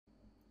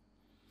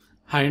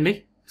Hi అండి,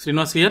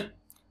 Srinivas here.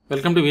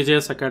 Welcome to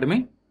VJS academy.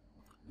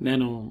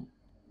 నేను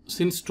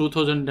since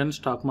 2010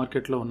 stock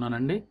మార్కెట్లో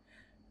ఉన్నానండి.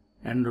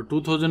 అండ్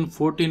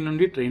 2014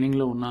 నుండి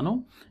ట్రైనింగ్లో ఉన్నాను.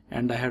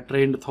 And I have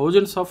trained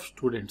thousands of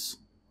students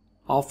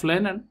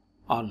offline and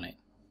online.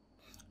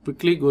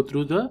 Quickly go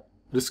through the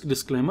risk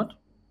disclaimer.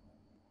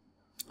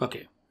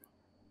 Okay,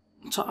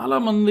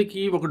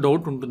 చాలామందికి ఒక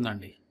డౌట్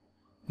ఉంటుందండి,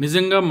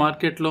 నిజంగా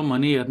మార్కెట్లో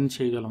మనీ ఎర్న్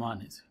చేయగలమా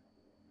అనేసి.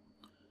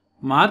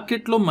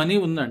 మార్కెట్లో మనీ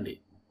ఉందండి.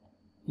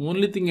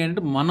 ఓన్లీ థింగ్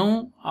ఏంటంటే మనం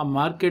ఆ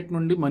మార్కెట్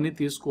నుండి మనీ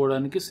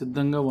తీసుకోవడానికి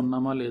సిద్ధంగా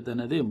ఉన్నామా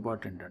లేదనేది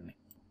ఇంపార్టెంట్ అండి.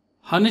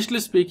 Honestly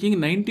speaking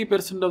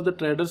 90% of the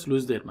traders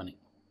lose their money.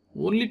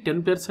 Only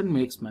 10%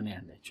 makes money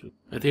అండి యాక్చువల్లీ.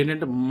 అయితే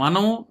ఏంటంటే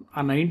మనం ఆ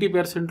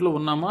 90%లో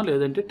ఉన్నామా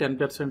లేదంటే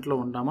 10%లో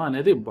ఉన్నామా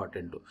అనేది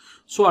ఇంపార్టెంట్.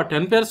 సో ఆ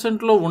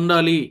 10%లో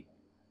ఉండాలి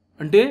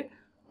అంటే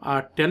ఆ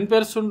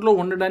 10%లో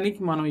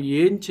ఉండడానికి మనం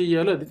ఏం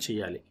చెయ్యాలో అది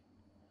చెయ్యాలి.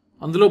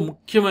 అందులో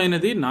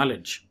ముఖ్యమైనది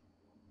నాలెడ్జ్.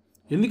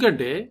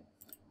 ఎందుకంటే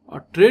ఆ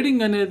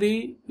ట్రేడింగ్ అనేది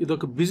ఇది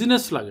ఒక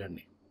బిజినెస్ లాగా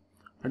అండి.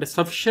 అంటే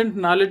సఫిషియెంట్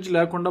నాలెడ్జ్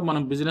లేకుండా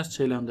మనం బిజినెస్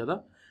చేయలేం కదా,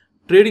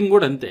 ట్రేడింగ్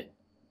కూడా అంతే.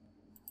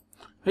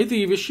 అయితే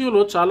ఈ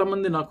విషయంలో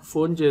చాలామంది నాకు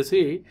ఫోన్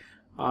చేసి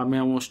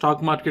మేము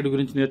స్టాక్ మార్కెట్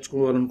గురించి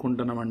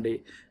నేర్చుకోవాలనుకుంటున్నామండి,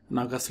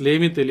 నాకు అసలు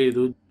ఏమీ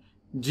తెలియదు,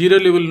 జీరో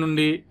లెవెల్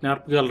నుండి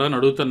నేర్పగలరా అని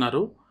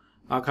అడుగుతున్నారు.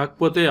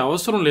 కాకపోతే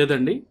అవసరం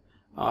లేదండి,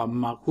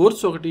 మా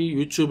కోర్స్ ఒకటి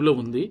యూట్యూబ్లో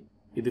ఉంది,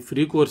 ఇది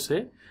ఫ్రీ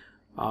కోర్సే.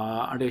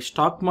 అంటే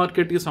స్టాక్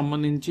మార్కెట్కి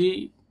సంబంధించి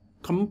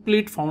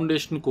కంప్లీట్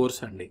ఫౌండేషన్ కోర్స్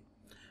అండి.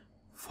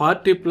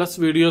 40+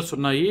 వీడియోస్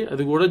ఉన్నాయి,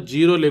 అది కూడా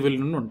జీరో లెవెల్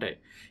నుండి ఉంటాయి.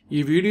 ఈ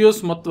వీడియోస్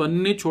మొత్తం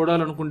అన్నీ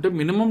చూడాలనుకుంటే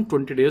మినిమం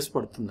 20 days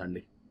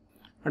పడుతుందండి.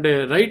 అంటే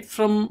రైట్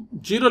ఫ్రమ్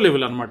జీరో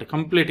లెవెల్ అనమాట.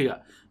 కంప్లీట్గా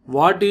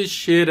వాట్ ఈజ్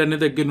షేర్ అనే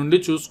దగ్గర నుండి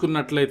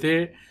చూసుకున్నట్లయితే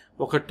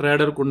ఒక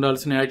ట్రేడర్కి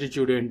ఉండాల్సిన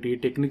యాటిట్యూడ్ ఏంటి,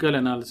 టెక్నికల్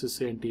అనాలిసిస్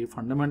ఏంటి,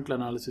 ఫండమెంటల్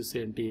అనాలిసిస్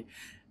ఏంటి,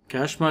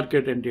 క్యాష్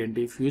మార్కెట్ అంటే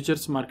ఏంటి,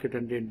 ఫ్యూచర్స్ మార్కెట్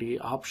అంటే ఏంటి,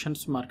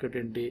 ఆప్షన్స్ మార్కెట్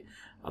ఏంటి,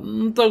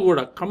 అంతా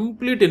కూడా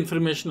కంప్లీట్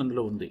ఇన్ఫర్మేషన్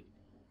అందులో ఉంది.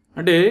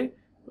 అంటే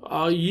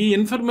ఈ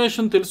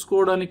ఇన్ఫర్మేషన్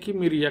తెలుసుకోవడానికి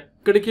మీరు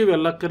ఎక్కడికి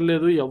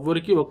వెళ్ళక్కర్లేదు,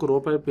 ఎవ్వరికి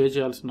 ₹1 పే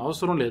చేయాల్సిన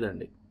అవసరం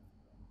లేదండి.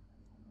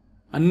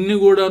 అన్నీ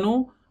కూడాను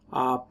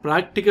ఆ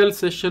ప్రాక్టికల్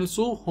సెషన్స్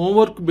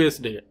హోంవర్క్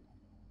బేస్డే.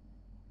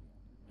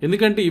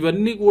 ఎందుకంటే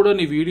ఇవన్నీ కూడా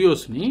నీ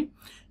వీడియోస్ని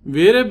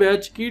వేరే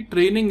బ్యాచ్కి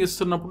ట్రైనింగ్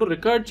ఇస్తున్నప్పుడు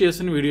రికార్డ్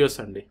చేసిన వీడియోస్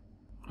అండి.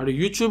 అంటే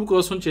యూట్యూబ్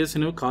కోసం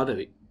చేసినవి కాదు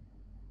అవి.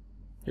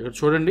 ఇక్కడ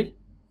చూడండి,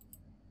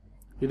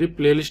 ఇది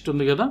ప్లేలిస్ట్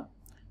ఉంది కదా,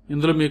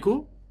 ఇందులో మీకు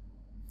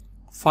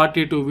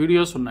 42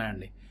 వీడియోస్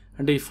ఉన్నాయండి.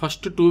 అంటే ఈ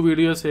ఫస్ట్ 2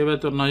 వీడియోస్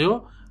ఏవైతే ఉన్నాయో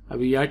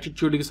అవి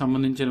యాటిట్యూడ్కి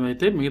సంబంధించినవి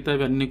అయితే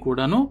మిగతావి అన్నీ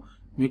కూడాను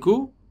మీకు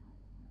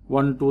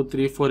 1, 2,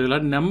 3, 4 ఇలా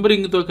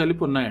నెంబరింగ్తో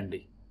కలిపి ఉన్నాయండి.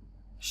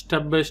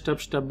 స్టెప్ బై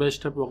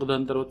స్టెప్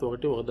ఒకదాని తర్వాత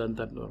ఒకటి.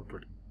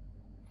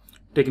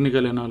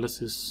 Technical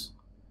analysis,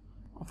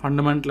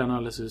 fundamental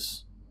analysis,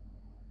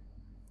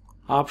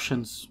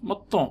 options,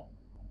 మొత్తం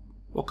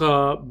ఒక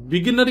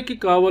బిగినర్కి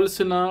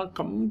కావాల్సిన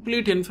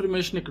కంప్లీట్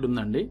ఇన్ఫర్మేషన్ ఇక్కడ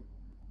ఉందండి.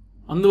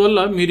 అందువల్ల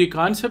మీరు ఈ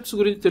కాన్సెప్ట్స్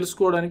గురించి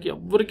తెలుసుకోవడానికి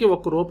ఎవ్వరికి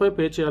 ₹1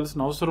 పే చేయాల్సిన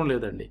అవసరం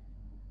లేదండి.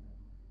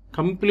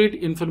 Complete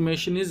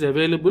information is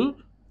available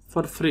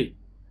for free.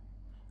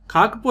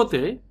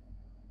 కాకపోతే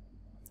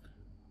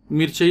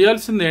మీరు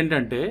చేయాల్సింది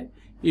ఏంటంటే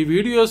ఈ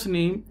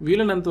వీడియోస్ని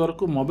వీలైనంత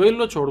వరకు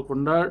మొబైల్లో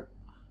చూడకుండా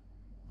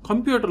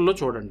కంప్యూటర్లో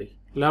చూడండి,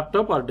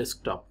 ల్యాప్టాప్ ఆర్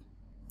డెస్క్టాప్.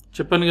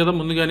 చెప్పాను కదా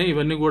ముందుగానే,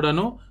 ఇవన్నీ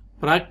కూడాను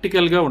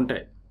ప్రాక్టికల్గా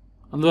ఉంటాయి.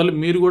 అందువల్ల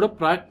మీరు కూడా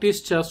ప్రాక్టీస్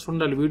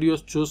చేస్తుండాలి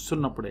వీడియోస్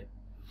చూస్తున్నప్పుడే.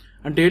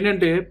 అంటే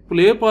ఏంటంటే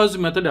ప్లే పాజ్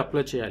మెథడ్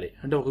అప్లై చేయాలి.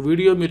 అంటే ఒక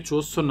వీడియో మీరు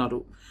చూస్తున్నారు,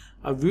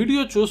 ఆ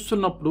వీడియో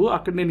చూస్తున్నప్పుడు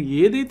అక్కడ నేను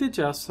ఏదైతే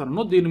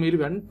చేస్తానో దీన్ని మీరు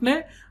వెంటనే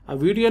ఆ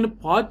వీడియోని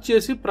పాజ్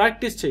చేసి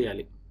ప్రాక్టీస్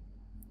చేయాలి.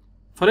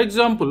 ఫర్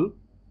ఎగ్జాంపుల్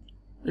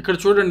ఇక్కడ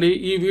చూడండి,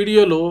 ఈ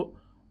వీడియోలో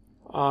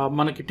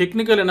మనకి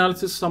టెక్నికల్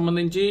అనాలిసిస్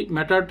సంబంధించి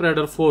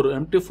మెటాట్రేడర్ 4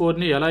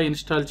 MT4ని ఎలా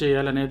ఇన్స్టాల్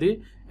చేయాలనేది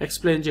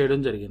ఎక్స్ప్లెయిన్ చేయడం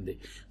జరిగింది.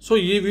 సో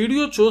ఈ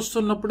వీడియో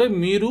చూస్తున్నప్పుడే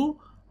మీరు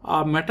ఆ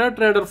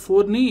మెటాట్రేడర్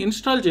 4ని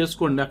ఇన్స్టాల్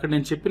చేసుకోండి. అక్కడ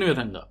నేను చెప్పిన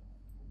విధంగా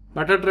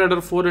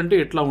మెటాట్రేడర్ 4 అంటే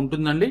ఇట్లా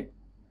ఉంటుందండి.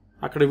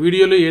 అక్కడ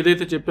వీడియోలో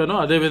ఏదైతే చెప్పానో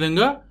అదే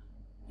విధంగా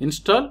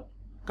ఇన్స్టాల్.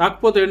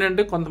 కాకపోతే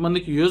ఏంటంటే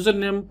కొంతమందికి యూజర్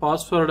నేమ్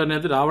పాస్వర్డ్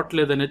అనేది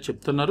రావట్లేదు అనేది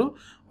చెప్తున్నారు.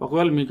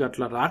 ఒకవేళ మీకు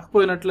అట్లా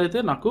రాకపోయినట్లయితే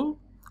నాకు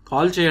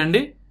కాల్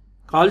చేయండి.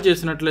 కాల్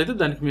చేసినట్లయితే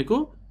దానికి మీకు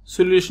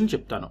సొల్యూషన్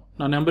చెప్తాను.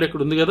 నా నెంబర్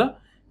ఇక్కడ ఉంది కదా,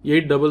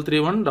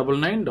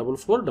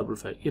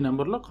 8331994455. ఈ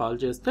నెంబర్లో కాల్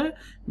చేస్తే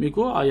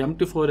మీకు ఆ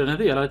MT4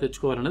 అనేది ఎలా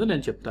తెచ్చుకోవాలనేది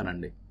నేను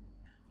చెప్తానండి.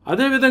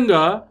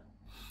 అదేవిధంగా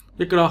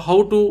ఇక్కడ how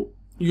to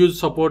use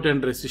support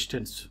and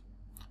resistance,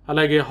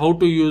 అలాగే హౌ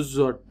టు యూజ్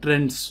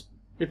ట్రెండ్స్,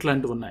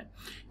 ఇట్లాంటివి ఉన్నాయి.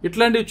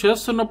 ఇట్లాంటివి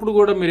చేస్తున్నప్పుడు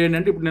కూడా మీరు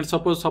ఏంటంటే ఇప్పుడు నేను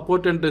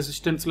support and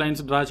resistance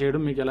lines draw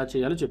చేయడం మీకు ఎలా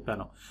చేయాలో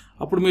చెప్పాను.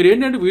 అప్పుడు మీరు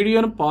ఏంటంటే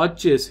వీడియోని పాజ్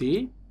చేసి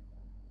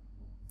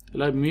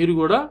ఇలా మీరు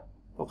కూడా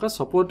ఒక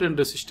support and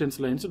resistance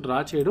lines draw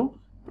చేయడం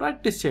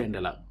ప్రాక్టీస్ చేయండి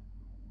ఇలా.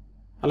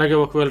 అలాగే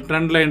ఒకవేళ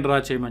ట్రెండ్ లైన్ డ్రా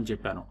చేయమని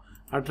చెప్పాను,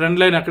 ఆ ట్రెండ్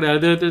లైన్ అక్కడ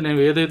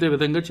నేను ఏదైతే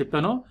విధంగా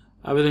చెప్పానో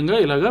ఆ విధంగా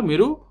ఇలాగా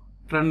మీరు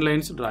ట్రెండ్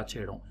లైన్స్ డ్రా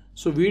చేయడం.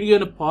 సో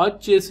వీడియోని పాజ్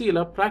చేసి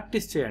ఇలా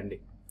ప్రాక్టీస్ చేయండి.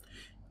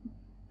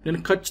 నేను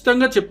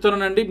ఖచ్చితంగా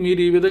చెప్తానండి,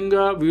 మీరు ఈ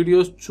విధంగా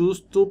వీడియోస్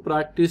చూస్తూ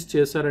ప్రాక్టీస్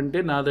చేశారంటే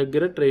నా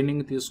దగ్గర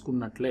ట్రైనింగ్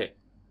తీసుకున్నట్లే.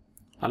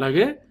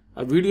 అలాగే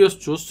ఆ వీడియోస్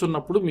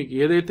చూస్తున్నప్పుడు మీకు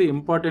ఏదైతే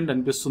ఇంపార్టెంట్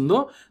అనిపిస్తుందో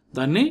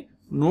దాన్ని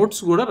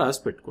నోట్స్ కూడా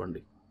రాసి పెట్టుకోండి.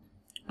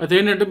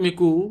 అదేంటంటే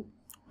మీకు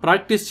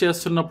ప్రాక్టీస్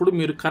చేస్తున్నప్పుడు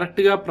మీరు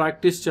కరెక్ట్గా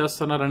ప్రాక్టీస్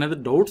చేస్తున్నారు అనేది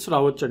డౌట్స్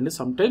రావచ్చండి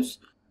సమ్టైమ్స్.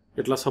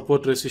 ఇట్లా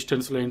సపోర్ట్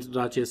రెసిస్టెన్స్ లైన్స్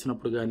డ్రా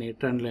చేసినప్పుడు కానీ,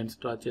 ట్రెండ్ లైన్స్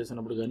డ్రా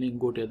చేసినప్పుడు కానీ,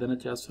 ఇంకోటి ఏదైనా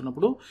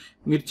చేస్తున్నప్పుడు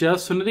మీరు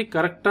చేస్తున్నది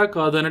కరెక్టా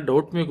కాదనే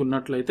డౌట్ మీకు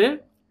ఉన్నట్లయితే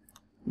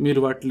మీరు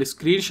వాటిని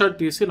స్క్రీన్ షాట్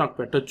తీసి నాకు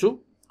పెట్టచ్చు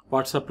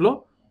వాట్సాప్లో.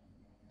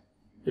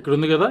 ఇక్కడ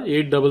ఉంది కదా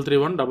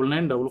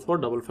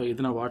 8331994455,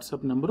 ఇది నా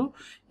వాట్సాప్ నెంబరు.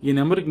 ఈ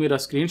నెంబర్కి మీరు ఆ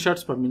స్క్రీన్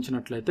షాట్స్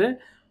పంపించినట్లయితే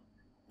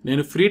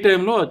నేను ఫ్రీ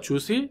టైంలో అది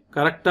చూసి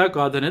కరెక్టా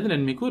కాదనేది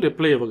నేను మీకు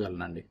రిప్లై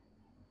ఇవ్వగలనండి.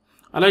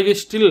 అలాగే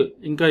స్టిల్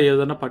ఇంకా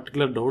ఏదైనా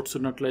పర్టికులర్ డౌట్స్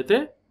ఉన్నట్లయితే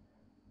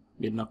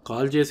మీరు నాకు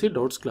కాల్ చేసి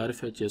డౌట్స్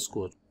క్లారిఫై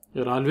చేసుకోవచ్చు.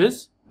 You're always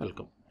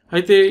welcome.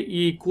 అయితే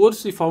ఈ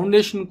కోర్స్, ఈ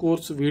ఫౌండేషన్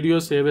కోర్స్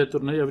వీడియోస్ ఏవైతే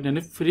ఉన్నాయో అవి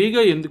నేను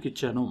ఫ్రీగా ఎందుకు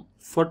ఇచ్చాను?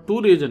 ఫర్ 2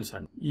 రీజన్స్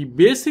అండి. ఈ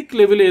బేసిక్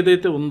లెవెల్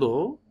ఏదైతే ఉందో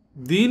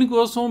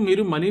దీనికోసం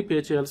మీరు మనీ పే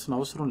చేయాల్సిన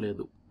అవసరం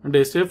లేదు. అంటే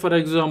సే ఫర్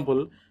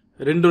ఎగ్జాంపుల్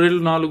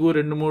 2.4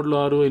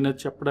 2.36 అయినా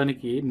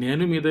చెప్పడానికి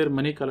నేను మీ దగ్గర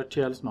మనీ కలెక్ట్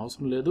చేయాల్సిన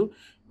అవసరం లేదు,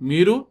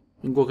 మీరు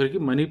ఇంకొకరికి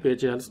మనీ పే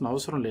చేయాల్సిన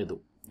అవసరం లేదు.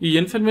 ఈ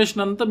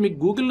ఇన్ఫర్మేషన్ అంతా మీకు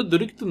గూగుల్లో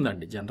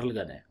దొరుకుతుందండి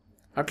జనరల్గానే.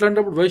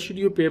 అట్లాంటప్పుడు why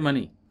should you pay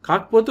money?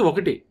 కాకపోతే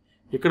ఒకటి,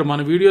 ఇక్కడ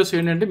మన వీడియోస్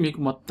ఏంటంటే మీకు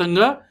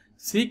మొత్తంగా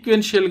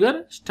సీక్వెన్షియల్గా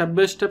స్టెప్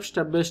బై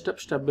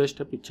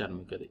స్టెప్ ఇచ్చాను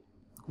మీకు. అది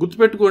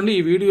గుర్తుపెట్టుకోండి.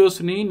 ఈ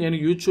వీడియోస్ని నేను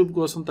యూట్యూబ్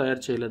కోసం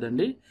తయారు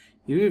చేయలేదండి,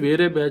 ఇవి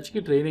వేరే బ్యాచ్కి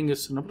ట్రైనింగ్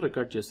ఇస్తున్నప్పుడు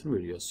రికార్డ్ చేసిన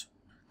వీడియోస్.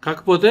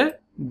 కాకపోతే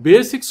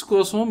బేసిక్స్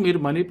కోసం మీరు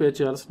మనీ పే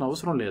చేయాల్సిన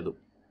అవసరం లేదు.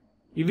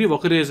 ఇది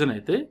ఒక రీజన్.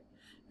 అయితే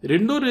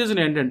రెండో రీజన్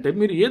ఏంటంటే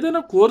మీరు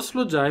ఏదైనా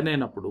కోర్సులో జాయిన్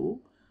అయినప్పుడు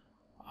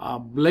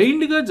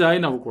బ్లైండ్గా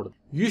జాయిన్ అవ్వకూడదు.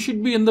 You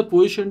should be in the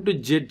position to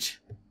judge.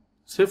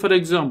 Say for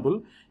example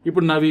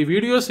ఇప్పుడు నావి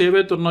వీడియోస్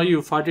ఏవైతే ఉన్నాయో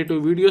 42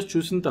 వీడియోస్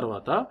చూసిన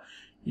తర్వాత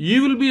you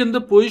will be in the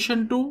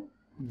position to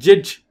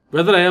judge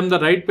whether I'm the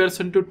right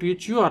person to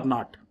teach you are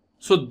not.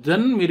 So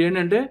then మీరు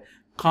ఏంటంటే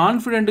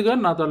కాన్ఫిడెంట్గా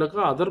నా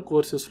తాలూకా అదర్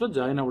కోర్సెస్లో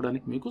జాయిన్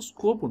అవ్వడానికి మీకు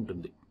స్కోప్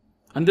ఉంటుంది.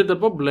 అంతే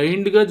తప్ప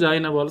బ్లైండ్గా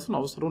జాయిన్ అవ్వాల్సిన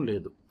అవసరం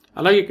లేదు.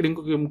 అలాగే ఇక్కడ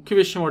ఇంకొక ముఖ్య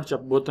విషయం ఒకటి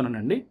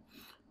చెప్పబోతున్నానండి.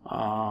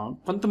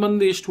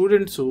 కొంతమంది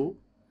స్టూడెంట్స్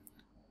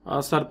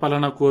సార్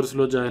పలానా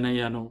కోర్సులో జాయిన్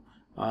అయ్యాను,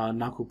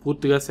 నాకు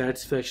పూర్తిగా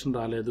సాటిస్ఫాక్షన్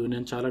రాలేదు,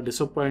 నేను చాలా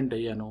డిసప్పాయింట్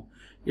అయ్యాను,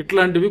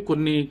 ఇట్లాంటివి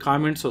కొన్ని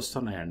కామెంట్స్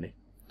వస్తున్నాయండి.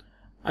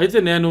 అయితే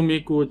నేను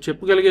మీకు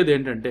చెప్పగలిగేది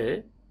ఏంటంటే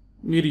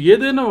మీరు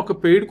ఏదైనా ఒక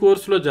పెయిడ్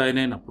కోర్సులో జాయిన్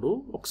అయినప్పుడు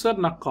ఒకసారి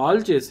నాకు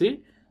కాల్ చేసి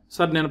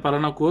సార్ నేను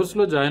పలానా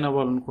కోర్సులో జాయిన్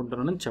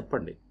అవ్వాలనుకుంటున్నానని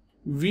చెప్పండి.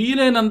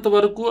 వీలైనంత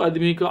వరకు అది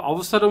మీకు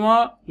అవసరమా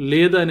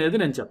లేదా అనేది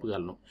నేను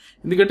చెప్పగలను.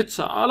 ఎందుకంటే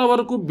చాలా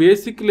వరకు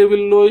బేసిక్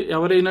లెవెల్లో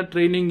ఎవరైనా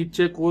ట్రైనింగ్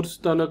ఇచ్చే కోర్సు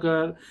తాలూకా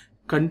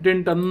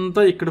కంటెంట్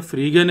అంతా ఇక్కడ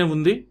ఫ్రీగానే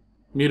ఉంది.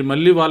 మీరు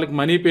మళ్ళీ వాళ్ళకి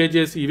మనీ పే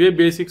చేసి ఇవే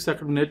బేసిక్స్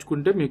అక్కడ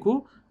నేర్చుకుంటే మీకు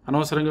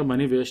అనవసరంగా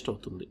మనీ వేస్ట్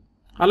అవుతుంది.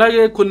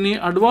 అలాగే కొన్ని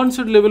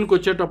అడ్వాన్స్డ్ లెవెల్కి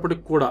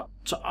వచ్చేటప్పటికి కూడా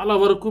చాలా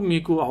వరకు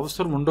మీకు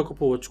అవసరం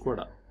ఉండకపోవచ్చు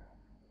కూడా.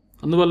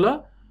 అందువల్ల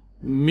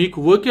మీకు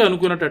ఓకే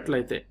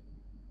అనుకునేటట్లయితే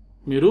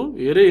మీరు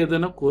వేరే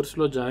ఏదైనా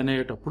కోర్సులో జాయిన్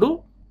అయ్యేటప్పుడు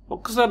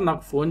ఒక్కసారి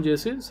నాకు ఫోన్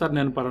చేసి సార్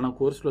నేను పలానా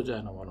కోర్సులో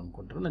జాయిన్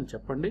అవ్వాలనుకుంటున్నాను అని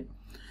చెప్పండి.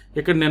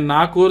 ఇక్కడ నేను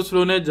నా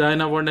కోర్సులోనే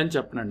జాయిన్ అవ్వండి అని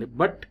చెప్పనండి,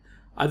 బట్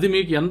అది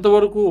మీకు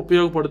ఎంతవరకు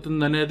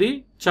ఉపయోగపడుతుంది అనేది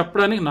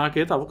చెప్పడానికి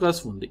నాకైతే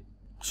అవకాశం ఉంది.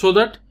 సో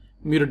దట్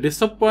మీరు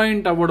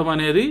డిసప్పాయింట్ అవ్వడం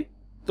అనేది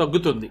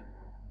తగ్గుతుంది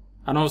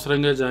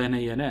అనవసరంగా జాయిన్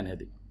అయ్యానే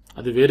అనేది.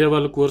 అది వేరే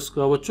వాళ్ళ కోర్సు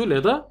కావచ్చు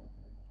లేదా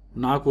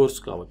నా కోర్సు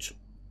కావచ్చు.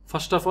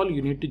 First of all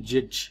you need to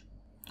judge.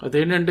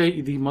 అదేంటంటే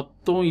ఇది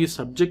మొత్తం ఈ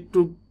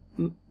సబ్జెక్టు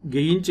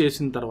గెయిన్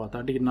చేసిన తర్వాత,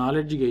 అంటే ఈ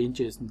నాలెడ్జ్ గెయిన్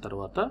చేసిన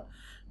తర్వాత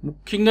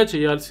ముఖ్యంగా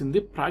చేయాల్సింది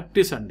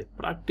ప్రాక్టీస్ అండి.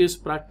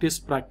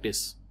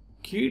 ప్రాక్టీస్.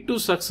 కీ టు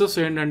సక్సెస్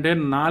ఏంటంటే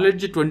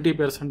నాలెడ్జ్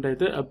 20%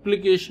 అయితే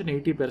అప్లికేషన్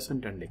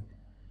 80% అండి.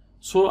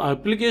 సో ఆ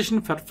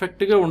అప్లికేషన్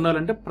పర్ఫెక్ట్గా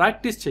ఉండాలంటే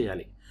ప్రాక్టీస్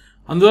చేయాలి.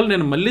 అందువల్ల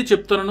నేను మళ్ళీ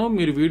చెప్తున్నాను,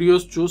 మీరు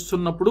వీడియోస్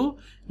చూస్తున్నప్పుడు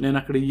నేను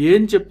అక్కడ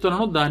ఏం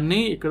చెప్తున్నానో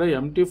దాన్ని ఇక్కడ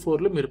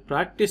MT4లో మీరు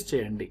ప్రాక్టీస్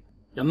చేయండి.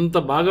 ఎంత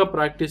బాగా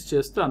ప్రాక్టీస్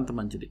చేస్తే అంత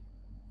మంచిది.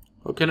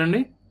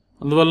 ఓకేనండి.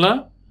 అందువల్ల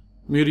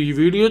మీరు ఈ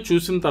వీడియో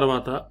చూసిన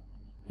తర్వాత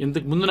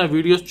ఇంతకుముందు నా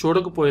వీడియోస్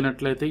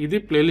చూడకపోయినట్లయితే ఇది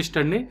ప్లేలిస్ట్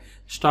అండి,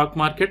 stock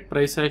market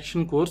price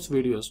action course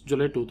videos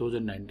July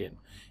 2019.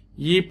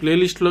 ఈ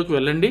ప్లేలిస్ట్లోకి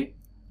వెళ్ళండి.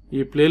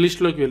 ఈ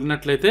ప్లేలిస్ట్లోకి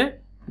వెళ్ళినట్లయితే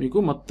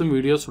మీకు మొత్తం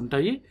వీడియోస్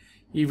ఉంటాయి.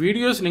 ఈ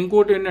వీడియోస్ని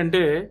ఇంకోటి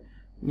ఏంటంటే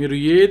మీరు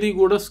ఏది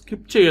కూడా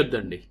స్కిప్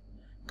చేయొద్దండి,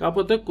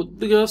 కాకపోతే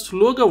కొద్దిగా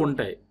స్లోగా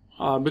ఉంటాయి.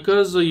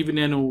 బికాజ్ ఇవి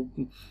నేను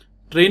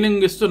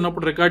ట్రైనింగ్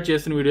ఇస్తున్నప్పుడు రికార్డ్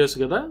చేసిన వీడియోస్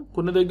కదా,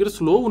 కొన్ని దగ్గర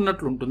స్లో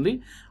ఉన్నట్లు ఉంటుంది.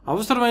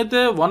 అవసరమైతే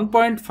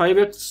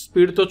 1.5x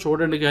స్పీడ్తో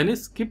చూడండి, కానీ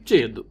స్కిప్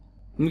చేయొద్దు.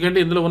 ఎందుకంటే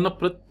ఇందులో ఉన్న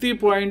ప్రతి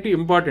పాయింట్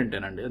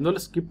ఇంపార్టెంటేనండి.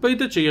 అందువల్ల స్కిప్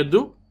అయితే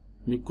చేయొద్దు.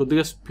 మీకు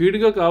కొద్దిగా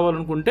స్పీడ్గా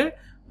కావాలనుకుంటే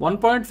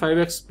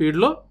 1.5x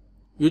స్పీడ్లో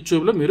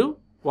యూట్యూబ్లో మీరు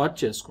వాచ్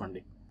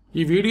చేసుకోండి.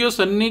 ఈ వీడియోస్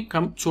అన్నీ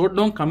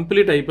చూడడం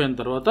కంప్లీట్ అయిపోయిన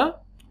తర్వాత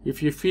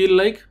if you feel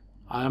like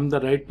I'm the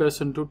right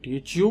person to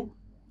teach you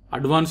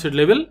advanced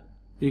level,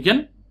 you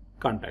can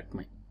contact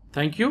me.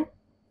 Thank you.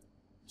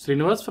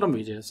 Srinivas from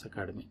VJS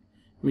Academy.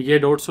 మీకు ఏ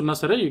డౌట్స్ ఉన్నా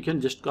సరే you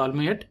can just call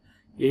me at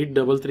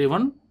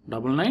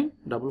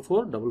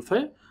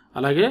 8331994455.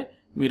 అలాగే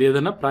మీరు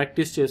ఏదైనా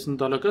practice చేసిన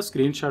తాలూకా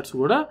screen shots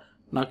కూడా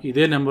నాకు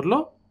ఇదే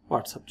నెంబర్లో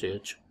వాట్సాప్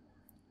చేయొచ్చు.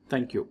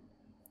 Thank you.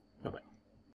 బాయ్.